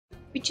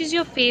Which is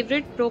your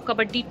favorite pro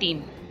kabaddi team?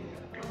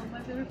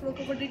 My favorite pro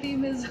kabaddi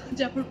team is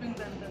Jaipur Pink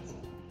Panthers.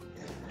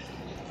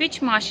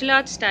 Which martial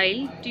arts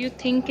style do you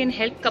think can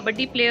help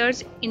kabaddi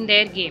players in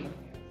their game?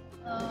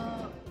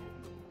 Uh,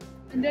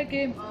 in their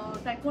game,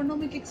 taekwondo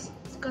में kicks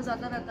का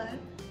ज़्यादा रहता है,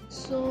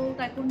 so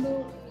taekwondo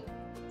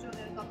जो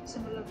है काफ़ी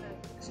similar है,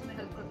 इसमें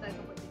help करता है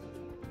kabaddi.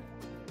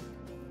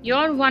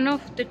 You're one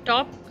of the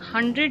top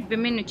 100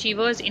 women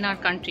achievers in our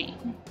country.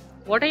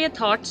 What are your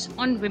thoughts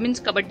on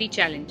Women's Kabaddi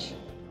Challenge?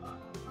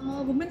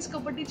 Women's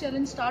kabaddi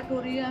challenge start हो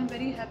रही है. आई एम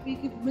वेरी हैप्पी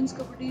कि वुमेंस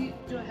कबड्डी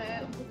जो है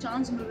उनको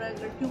चांस मिल रहा है,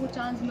 लड़कियों को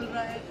चांस मिल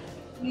रहा है,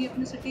 ये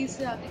अपने सिटीज़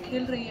से आके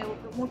खेल रही है, वो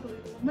प्रमोट हो रही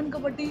है. Women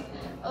kabaddi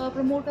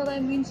promoter I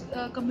means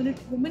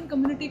community, women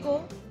community को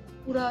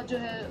पूरा जो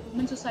है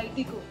वुमेन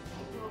सोसाइटी को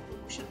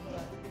प्रमोशन हो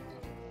रहा है.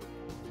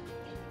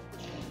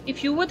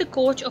 If you were the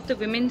coach of the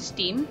women's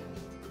team,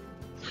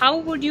 how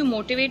would you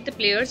motivate the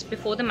players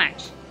before the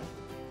match?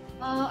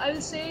 I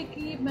will say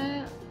कि मैं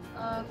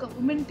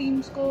वुमेन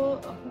टीम्स को,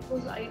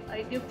 because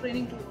I give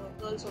training to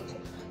girls also,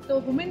 तो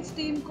women's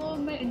team को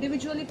मैं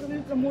individually भी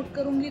promote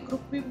करूँगी,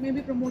 group में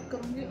भी प्रमोट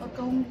करूँगी और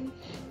कहूँगी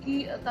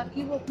कि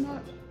ताकि वो अपना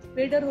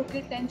बेटर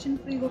होके, टेंशन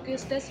फ्री होके,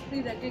 स्ट्रेस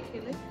फ्री रह के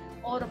खेले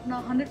और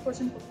अपना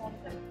 100% परफॉर्म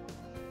करें.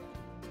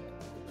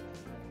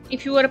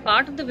 If you were a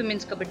part of the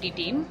women's kabaddi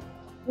team,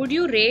 would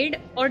you raid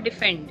or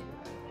defend?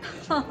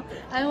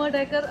 I am a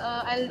attacker.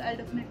 I'll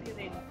definitely